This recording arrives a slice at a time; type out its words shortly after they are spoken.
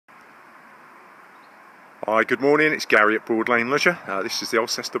Hi, good morning, it's Gary at Broadlane Leisure. This is the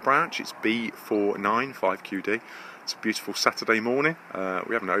Alcester branch, it's B49 5QD. It's a beautiful Saturday morning.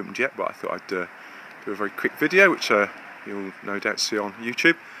 We haven't opened yet, but I thought I'd do a very quick video, which you'll no doubt see on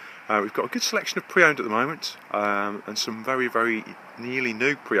YouTube. We've got a good selection of pre-owned at the moment, and some very nearly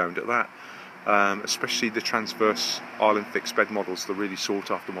new pre-owned at that, especially the transverse island fixed bed models, the really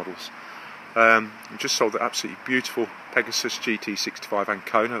sought after models. We just sold the absolutely beautiful Pegasus GT65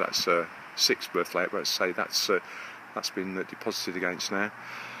 Ancona. That's 6th birth layout, but let's say that's been deposited against now.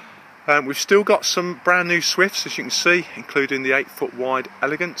 We've still got some brand new Swifts, as you can see, including the 8-foot wide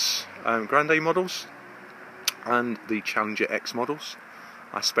Elegance Grande models and the Challenger X models,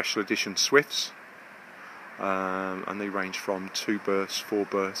 our special edition Swifts, and they range from 2 berths, 4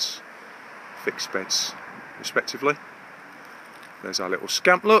 berths, fixed beds respectively. There's our little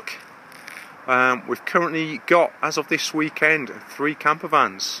scamp look. We've currently got, as of this weekend, 3 camper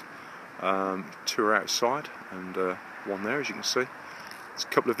vans. 2 are outside and 1 there, as you can see. It's a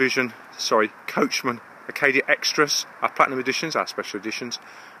couple of Coachman Acadia Extras, our Platinum editions, our special editions,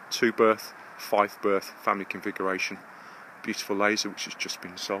 2 berth, 5 berth family configuration. Beautiful laser which has just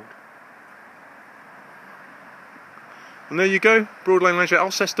been sold. And there you go, Broadlane Leisure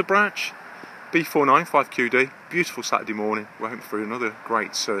Alcester branch, B49 5QD. Beautiful Saturday morning. We're hoping for another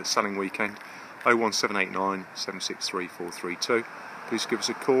great selling weekend. 01789 763 432. Please give us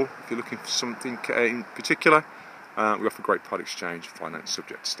a call if you're looking for something in particular. We offer great part exchange, finance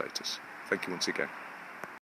subject to status. Thank you once again.